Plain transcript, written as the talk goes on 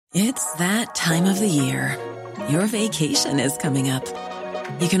It's that time of the year. Your vacation is coming up.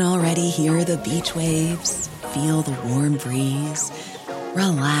 You can already hear the beach waves, feel the warm breeze,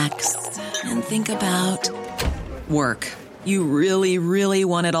 relax, and think about work. You really, really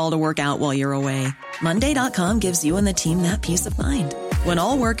want it all to work out while you're away. Monday.com gives you and the team that peace of mind. When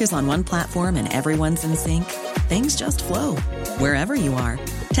all work is on one platform and everyone's in sync, things just flow. Wherever you are,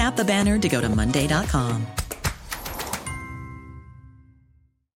 tap the banner to go to Monday.com.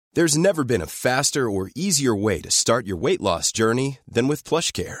 There's never been a faster or easier way to start your weight loss journey than with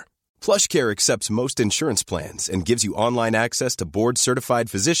PlushCare. PlushCare accepts most insurance plans and gives you online access to board-certified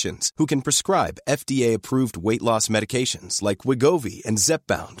physicians who can prescribe FDA-approved weight loss medications like Wegovy and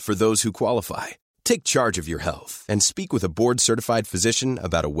Zepbound for those who qualify. Take charge of your health and speak with a board-certified physician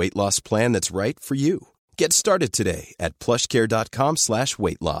about a weight loss plan that's right for you. Get started today at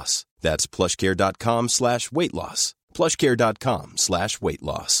plushcare.com/weight loss. That's plushcare.com/weight loss. plushcare.com/weight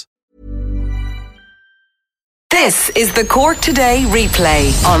loss. This is the Cork Today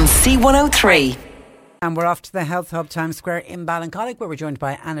replay on C103. And we're off to the Health Hub Times Square in Ballincollig, where we're joined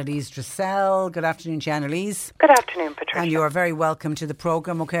by Annalise Dressel. Good afternoon to you, Annalise. Good afternoon, Patricia. And you are very welcome to the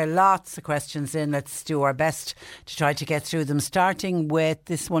programme. Okay, lots of questions in. Let's do our best to try to get through them, starting with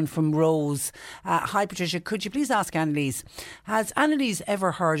this one from Rose. Hi, Patricia. Could you please ask Annalise, has Annalise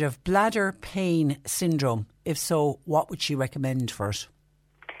ever heard of bladder pain syndrome? If so, what would she recommend for it?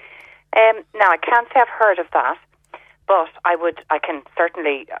 Now, I can't say I've heard of that, but I can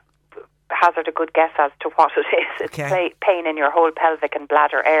certainly hazard a good guess as to what it is. It's pain in your whole pelvic and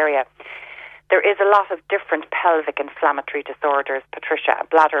bladder area. There is a lot of different pelvic inflammatory disorders, Patricia.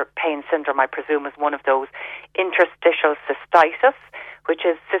 Bladder pain syndrome, I presume, is one of those. Interstitial cystitis, which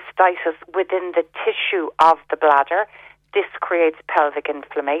is cystitis within the tissue of the bladder. This creates pelvic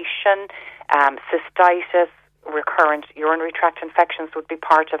inflammation. Cystitis, recurrent urinary tract infections would be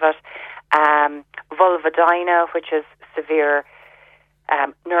part of it. Vulvodynia, which is severe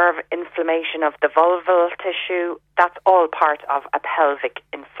nerve inflammation of the vulval tissue, that's all part of a pelvic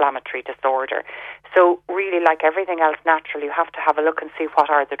inflammatory disorder. So really, like everything else natural, you have to have a look and see what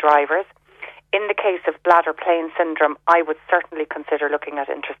are the drivers. In the case of bladder pain syndrome, I would certainly consider looking at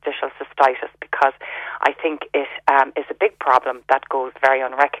interstitial cystitis, because I think it is a big problem that goes very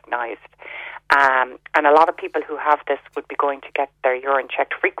unrecognised. And a lot of people who have this would be going to get their urine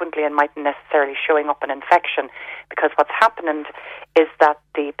checked frequently and mightn't necessarily showing up an infection, because what's happened is that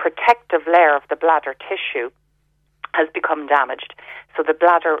the protective layer of the bladder tissue has become damaged. So the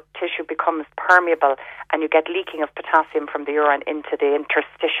bladder tissue becomes permeable and you get leaking of potassium from the urine into the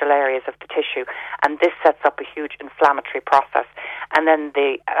interstitial areas of the tissue, and this sets up a huge inflammatory process. And then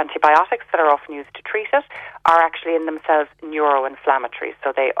the antibiotics that are often used to treat it are actually in themselves neuroinflammatory,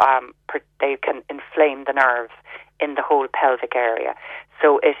 so they can inflame the nerves in the whole pelvic area.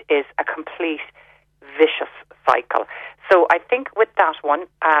 So it is a complete vicious cycle. So I think with that one,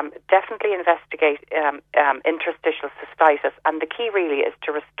 definitely investigate interstitial cystitis, and the key really is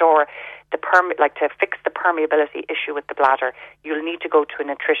to restore to fix the permeability issue with the bladder. You'll need to go to a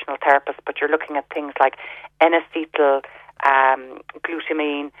nutritional therapist, but you're looking at things like N-acetyl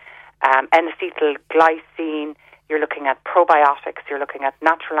glutamine, N-acetyl glycine. You're looking at probiotics, you're looking at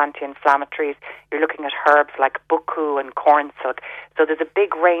natural anti-inflammatories, you're looking at herbs like buku and cornsilk. So there's a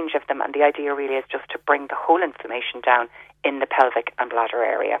big range of them, and the idea really is just to bring the whole inflammation down in the pelvic and bladder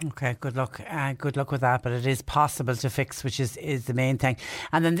area. Okay, good luck. Good luck with that, but it is possible to fix, which is the main thing.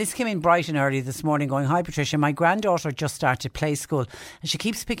 And then this came in bright and early this morning going, hi Patricia, my granddaughter just started play school and she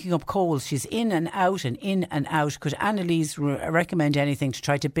keeps picking up colds. She's in and out and in and out. Could Annalise recommend anything to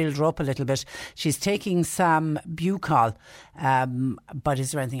try to build her up a little bit? She's taking some Bucol, but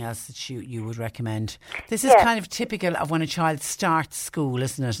is there anything else that you would recommend? This is kind of typical of when a child starts school,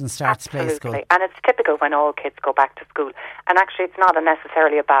 isn't it, and starts play school. And it's typical when all kids go back to school. And actually it's not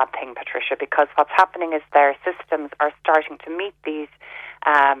necessarily a bad thing, Patricia, because what's happening is their systems are starting to meet these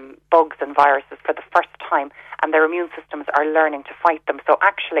bugs and viruses for the first time, and their immune systems are learning to fight them. So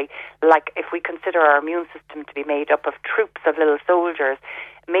actually, like if we consider our immune system to be made up of troops of little soldiers,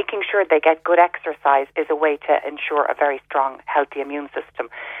 making sure they get good exercise is a way to ensure a very strong, healthy immune system.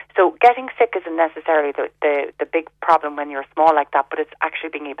 So getting sick isn't necessarily the big problem when you're small like that, but it's actually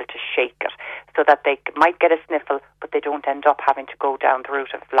being able to shake it so that they might get a sniffle, but they don't end up having to go down the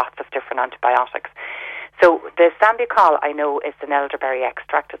route of lots of different antibiotics. So the Sambucol, I know, is an elderberry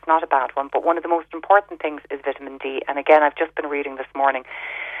extract. It's not a bad one, but one of the most important things is vitamin D. And again, I've just been reading this morning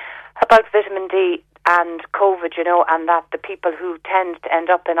about vitamin D and COVID, and that the people who tend to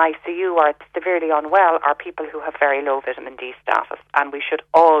end up in ICU or severely unwell are people who have very low vitamin D status. And we should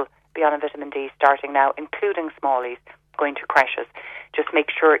all be on a vitamin D starting now, including smallies going to creches, just make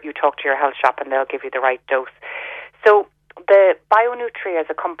sure you talk to your health shop and they'll give you the right dose. So the BioNutri as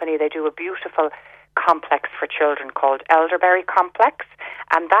a company, they do a beautiful complex for children called Elderberry Complex,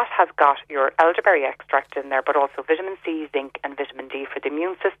 and that has got your elderberry extract in there, but also vitamin C, zinc and vitamin D for the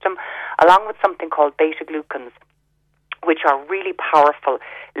immune system, along with something called beta-glucans, which are really powerful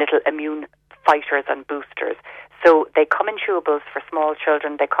little immune fighters and boosters. So they come in chewables for small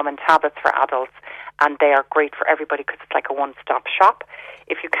children, they come in tablets for adults, and they are great for everybody because it's like a one-stop shop.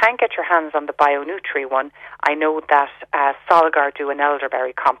 If you can't get your hands on the BioNutri one, I know that Solgar do an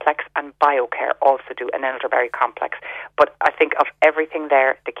elderberry complex and BioCare also do an elderberry complex. But I think of everything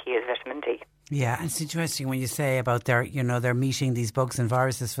there, the key is vitamin D. Yeah, and it's interesting when you say about they're meeting these bugs and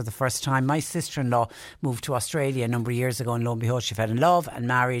viruses for the first time. My sister-in-law moved to Australia a number of years ago, and lo and behold, she fell in love and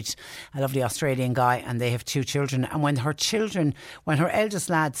married a lovely Australian guy, and they have 2 children. And when her eldest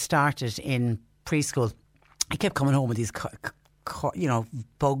lad started in preschool, he kept coming home with these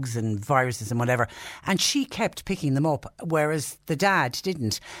bugs and viruses and whatever, and she kept picking them up, whereas the dad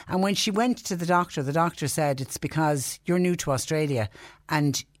didn't. And when she went to the doctor said it's because you're new to Australia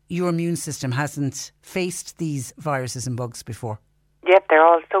and your immune system hasn't faced these viruses and bugs before. Yep, they're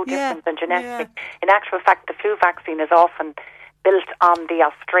all so different and genetic. Yeah. In actual fact, the flu vaccine is often built on the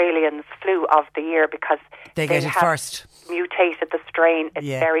Australians' flu of the year because they get it first. Mutated the strain. It's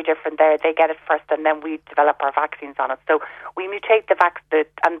very different there. They get it first and then we develop our vaccines on it. So we mutate the vaccine,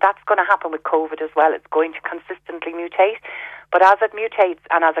 and that's going to happen with COVID as well. It's going to consistently mutate. But as it mutates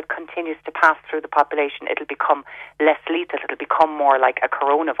and as it continues to pass through the population, it'll become less lethal. It'll become more like a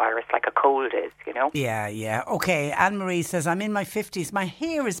coronavirus, like a cold is, Yeah. Okay, Anne-Marie says, I'm in my 50s. My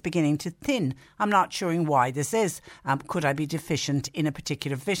hair is beginning to thin. I'm not sure why this is. Could I be deficient in a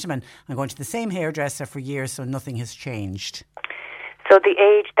particular vitamin? I'm going to the same hairdresser for years, so nothing has changed. So the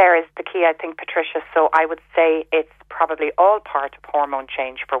age there is the key, I think, Patricia. So I would say it's probably all part of hormone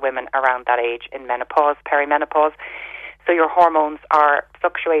change for women around that age in menopause, perimenopause. So your hormones are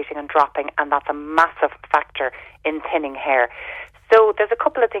fluctuating and dropping, and that's a massive factor in thinning hair. So there's a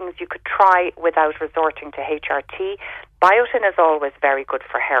couple of things you could try without resorting to HRT. Biotin is always very good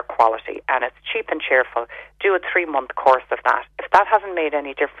for hair quality, and it's cheap and cheerful. Do a 3-month course of that. If that hasn't made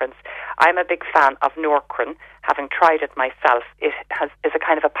any difference, I'm a big fan of Norcrin, having tried it myself. It is a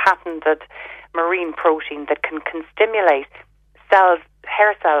kind of a patented marine protein that can stimulate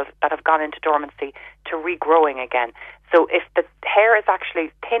hair cells that have gone into dormancy to regrowing again. So if the hair is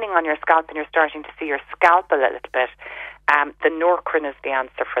actually thinning on your scalp and you're starting to see your scalp a little bit, the Norcrin is the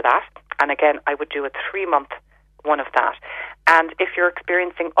answer for that. And again, I would do a 3-month one of that. And if you're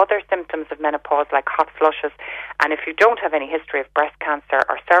experiencing other symptoms of menopause like hot flushes, and if you don't have any history of breast cancer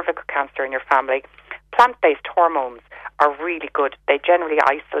or cervical cancer in your family, plant-based hormones are really good. They generally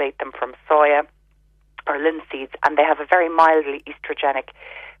isolate them from soya or linseeds, and they have a very mildly estrogenic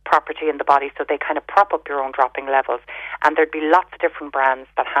property in the body, so they kind of prop up your own dropping levels. And there'd be lots of different brands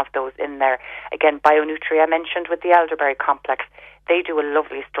that have those in there. Again, BioNutri I mentioned with the elderberry complex, they do a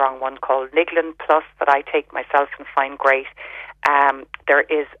lovely strong one called Niglin Plus that I take myself and find great. There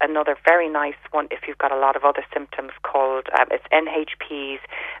is another very nice one if you've got a lot of other symptoms called it's NHP's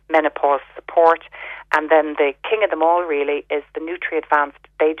Menopause Support. And then the king of them all really is the Nutri Advanced.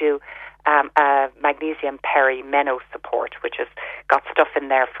 They do magnesium peri-meno support, which has got stuff in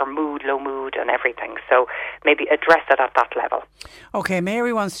there for mood, low mood and everything. So maybe address it at that level. Okay,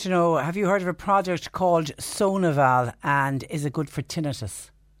 Mary wants to know, have you heard of a product called Sonaval, and is it good for tinnitus?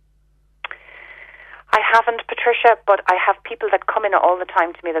 I haven't, Patricia, but I have people that come in all the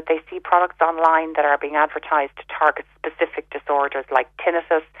time to me that they see products online that are being advertised to target specific disorders like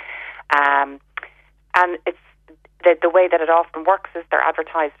tinnitus. And it's the way that it often works is they're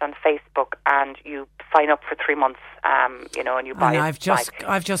advertised on Facebook, and you sign up for 3 months, and you buy it. I've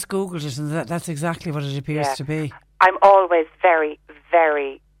just Googled it, and that's exactly what it appears to be. I'm always very,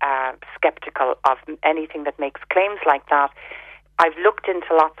 very sceptical of anything that makes claims like that. I've looked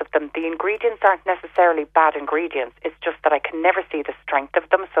into lots of them. The ingredients aren't necessarily bad ingredients. It's just that I can never see the strength of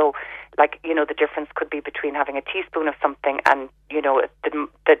them. So, the difference could be between having a teaspoon of something and,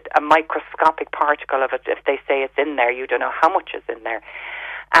 a microscopic particle of it. If they say it's in there, you don't know how much is in there.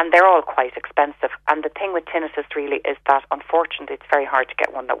 And they're all quite expensive. And the thing with tinnitus really is that, unfortunately, it's very hard to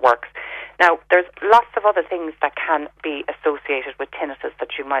get one that works. Now, there's lots of other things that can be associated with tinnitus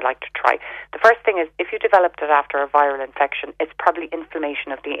that you might like to try. The first thing is, if you developed it after a viral infection, it's probably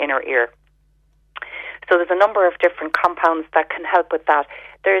inflammation of the inner ear. So there's a number of different compounds that can help with that.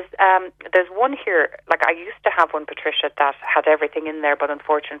 There's one here, like I used to have one, Patricia, that had everything in there, but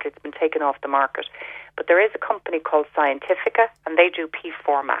unfortunately it's been taken off the market. But there is a company called Scientifica, and they do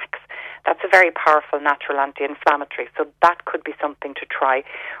P4 Max. That's a very powerful natural anti-inflammatory, so that could be something to try.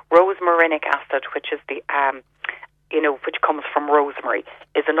 Rosmarinic acid, which is the which comes from rosemary,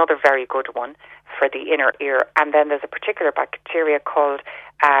 is another very good one for the inner ear. And then there's a particular bacteria called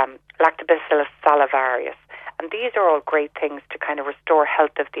Lactobacillus salivarius. And these are all great things to kind of restore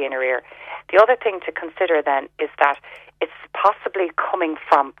health of the inner ear. The other thing to consider then is that it's possibly coming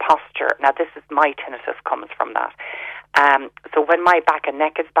from posture. Now, this is my tinnitus comes from that. So when my back and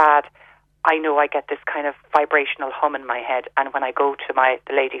neck is bad, I know I get this kind of vibrational hum in my head. And when I go to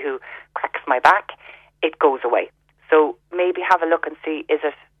the lady who cracks my back, it goes away. So maybe have a look and see, is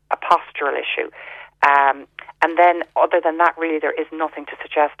it a postural issue? And then other than that, really, there is nothing to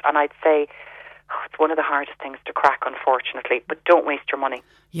suggest. And I'd say it's one of the hardest things to crack, unfortunately, but don't waste your money.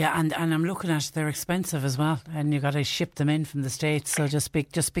 Yeah, and I'm looking at it, they're expensive as well, and you've got to ship them in from the States, so just be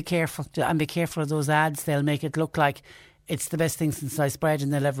careful, and be careful of those ads. They'll make it look like it's the best thing since sliced bread,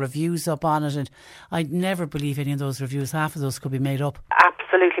 and they'll have reviews up on it, and I'd never believe any of those reviews. Half of those could be made up.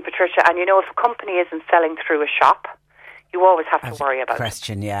 Absolutely, Patricia. And if a company isn't selling through a shop, you always have to worry about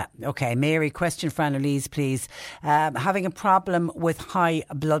question, yeah. Okay, Mary, question for Annalise, please. Having a problem with high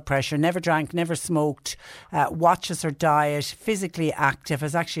blood pressure, never drank, never smoked, watches her diet, physically active,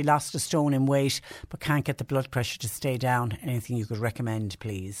 has actually lost a stone in weight, but can't get the blood pressure to stay down. Anything you could recommend,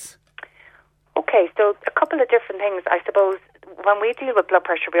 please? Okay, so a couple of different things. I suppose when we deal with blood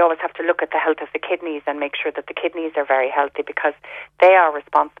pressure, we always have to look at the health of the kidneys and make sure that the kidneys are very healthy, because they are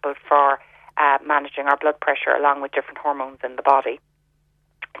responsible for managing our blood pressure along with different hormones in the body.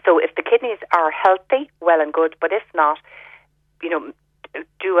 So if the kidneys are healthy, well and good, but if not,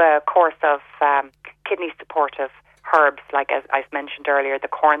 do a course of kidney supportive herbs, like as I've mentioned earlier, the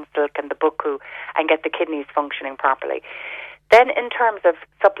corn silk and the buku, and get the kidneys functioning properly. Then in terms of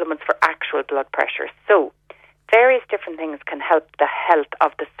supplements for actual blood pressure, so various different things can help the health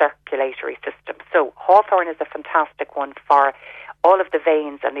of the circulatory system. So hawthorn is a fantastic one for all of the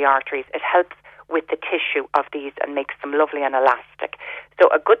veins and the arteries. It helps with the tissue of these and makes them lovely and elastic. So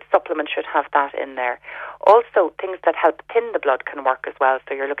a good supplement should have that in there. Also, things that help thin the blood can work as well.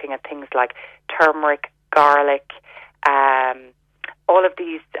 So you're looking at things like turmeric, garlic, all of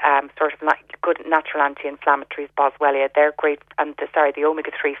these sort of good natural anti-inflammatories, boswellia, they're great. And the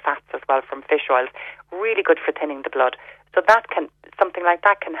omega-3 fats as well from fish oils, really good for thinning the blood. So something like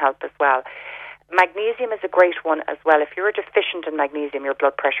that can help as well. Magnesium is a great one as well. If you're deficient in magnesium, your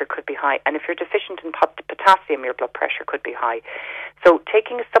blood pressure could be high. And if you're deficient in potassium, your blood pressure could be high. So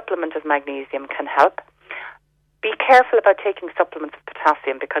taking a supplement of magnesium can help. Be careful about taking supplements of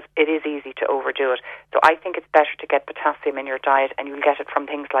potassium, because it is easy to overdo it. So I think it's better to get potassium in your diet, and you'll get it from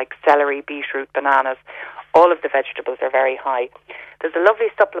things like celery, beetroot, bananas. All of the vegetables are very high. There's a lovely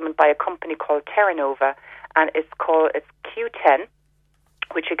supplement by a company called Terra Nova, and it's Q10,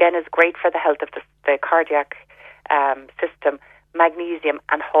 which again is great for the health of the cardiac system, magnesium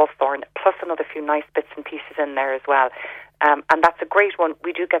and hawthorn, plus another few nice bits and pieces in there as well. And that's a great one.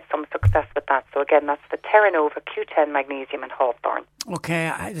 We do get some success with that. So again, that's the Terra Nova, Q10, magnesium and hawthorn.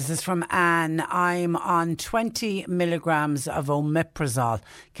 Okay, this is from Anne. I'm on 20 milligrams of omeprazole.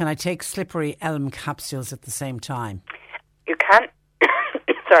 Can I take slippery elm capsules at the same time? You can.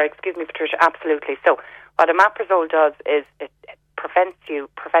 Sorry, excuse me, Patricia. Absolutely. So what omeprazole does is it prevents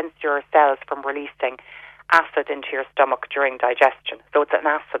your cells from releasing acid into your stomach during digestion. So it's an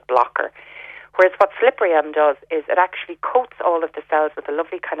acid blocker. Whereas what slippery elm does is it actually coats all of the cells with a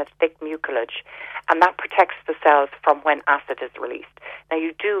lovely kind of thick mucilage, and that protects the cells from when acid is released. Now,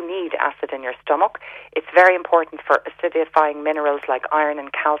 you do need acid in your stomach. It's very important for acidifying minerals like iron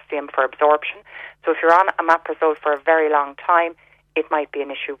and calcium for absorption. So if you're on omeprazole for a very long time, it might be an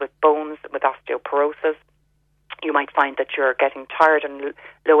issue with bones, with osteoporosis. You might find that you're getting tired and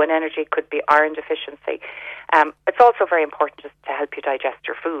low in energy. Could be iron deficiency. It's also very important just to help you digest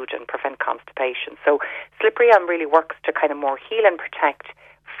your food and prevent constipation. So slippery elm really works to kind of more heal and protect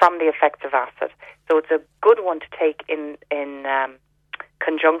from the effects of acid. So it's a good one to take in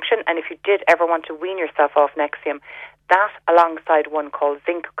conjunction. And if you did ever want to wean yourself off Nexium, that alongside one called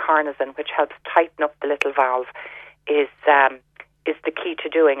zinc carnosine, which helps tighten up the little valve, is the key to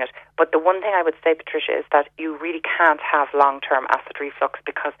doing it. But the one thing I would say, Patricia, is that you really can't have long-term acid reflux,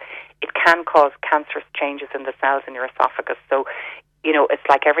 because it can cause cancerous changes in the cells in your esophagus. So, it's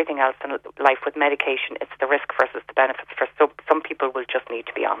like everything else in life with medication. It's the risk versus the benefits. For some people will just need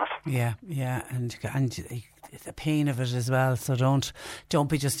to be on it. Yeah, and the pain of it as well. So don't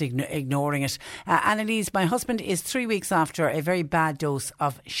be just ignoring it. Annalise, my husband is 3 weeks after a very bad dose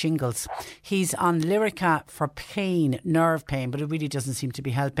of shingles. He's on Lyrica for pain, nerve pain, but it really doesn't seem to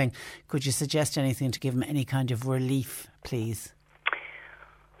be helping. Could you suggest anything to give him any kind of relief, please?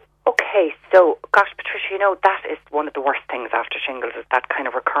 Okay, so, gosh, Patricia, you know, that is one of the worst things after shingles, is that kind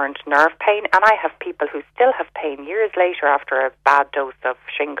of recurrent nerve pain. And I have people who still have pain years later after a bad dose of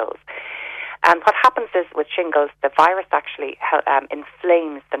shingles. And what happens is with shingles, the virus actually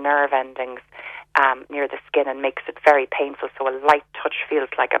inflames the nerve endings near the skin and makes it very painful. So a light touch feels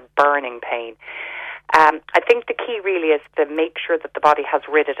like a burning pain. I think the key really is to make sure that the body has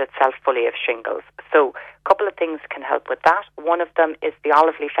ridded itself fully of shingles. So a couple of things can help with that. One of them is the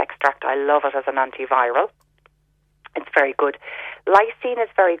olive leaf extract. I love it as an antiviral. It's very good. Lysine is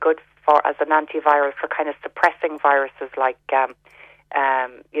very good as an antiviral for kind of suppressing viruses like,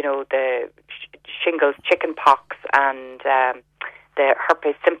 the shingles, chicken pox, and the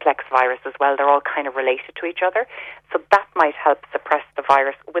herpes simplex virus as well. They're all kind of related to each other. So that might help suppress the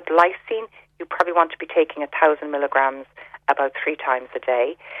virus. With lysine, you probably want to be taking 1,000 milligrams about 3 times a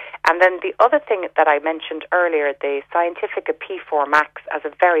day. And then the other thing that I mentioned earlier, the Scientifica P4 Max as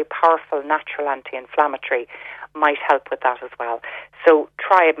a very powerful natural anti-inflammatory might help with that as well. So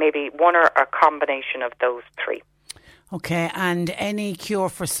try maybe one or a combination of those 3. Okay, and any cure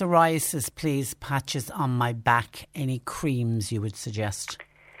for psoriasis, please? Patches on my back. Any creams you would suggest?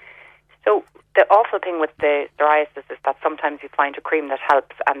 So the awful thing with the psoriasis is that sometimes you find a cream that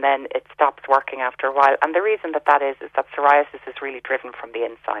helps and then it stops working after a while. And the reason that is that psoriasis is really driven from the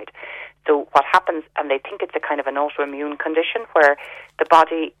inside. So what happens, and they think it's a kind of an autoimmune condition where the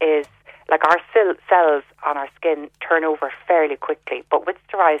body is, like our cells on our skin turn over fairly quickly. But with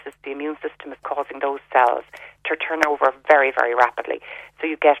psoriasis, the immune system is causing those cells to turn over very, very rapidly. So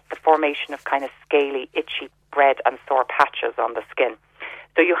you get the formation of kind of scaly, itchy, red and sore patches on the skin.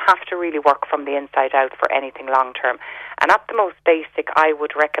 So you have to really work from the inside out for anything long term. And at the most basic, I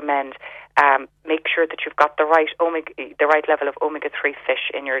would recommend make sure that you've got the right level of omega-3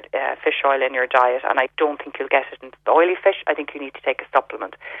 fish in your fish oil in your diet. And I don't think you'll get it in the oily fish. I think you need to take a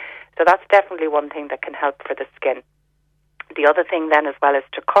supplement. So that's definitely one thing that can help for the skin. The other thing then as well is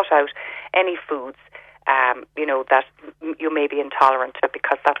to cut out any foods that you may be intolerant to,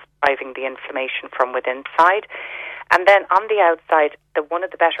 because that's driving the inflammation from within side. And then on the outside, one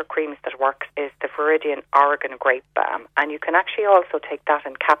of the better creams that works is the Viridian Oregon Grape Balm. And you can actually also take that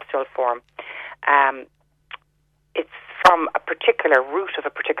in capsule form. It's from a particular root of a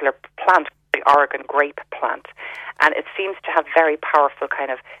particular plant, the Oregon grape plant. And it seems to have very powerful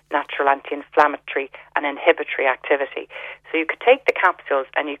kind of natural anti-inflammatory and inhibitory activity. So you could take the capsules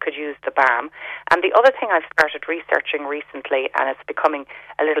and you could use the balm. And the other thing I've started researching recently, and it's becoming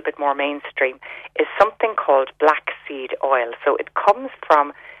a little bit more mainstream, is something called black seed oil. So it comes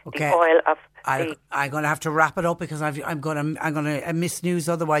from the oil of... I'm going to have to wrap it up because I'm going to miss news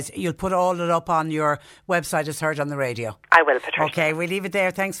otherwise. You'll put all it up on your website as heard on the radio. I will, Patricia. Okay, we'll leave it there.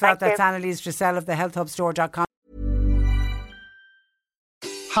 Thanks for that. That's Annalise Dressel of thehealthhubstore.com.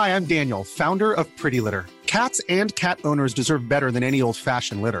 Hi, I'm Daniel, founder of Pretty Litter. Cats and cat owners deserve better than any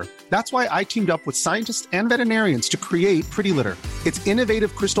old-fashioned litter. That's why I teamed up with scientists and veterinarians to create Pretty Litter. Its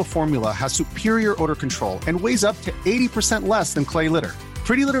innovative crystal formula has superior odor control and weighs up to 80% less than clay litter.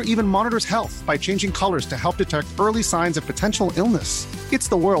 Pretty Litter even monitors health by changing colors to help detect early signs of potential illness. It's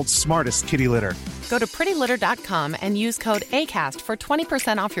the world's smartest kitty litter. Go to prettylitter.com and use code ACAST for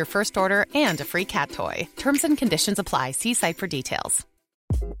 20% off your first order and a free cat toy. Terms and conditions apply. See site for details.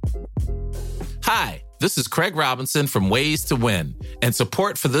 Hi, this is Craig Robinson from Ways to Win, and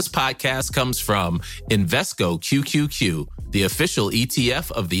support for this podcast comes from Invesco QQQ, the official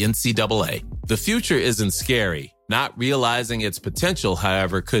ETF of the NCAA. The future isn't scary. Not realizing its potential,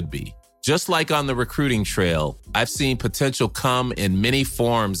 however, could be. Just like on the recruiting trail, I've seen potential come in many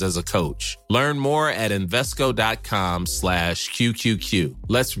forms as a coach. Learn more at Invesco.com/QQQ.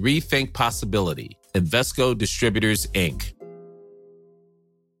 Let's rethink possibility. Invesco Distributors, Inc.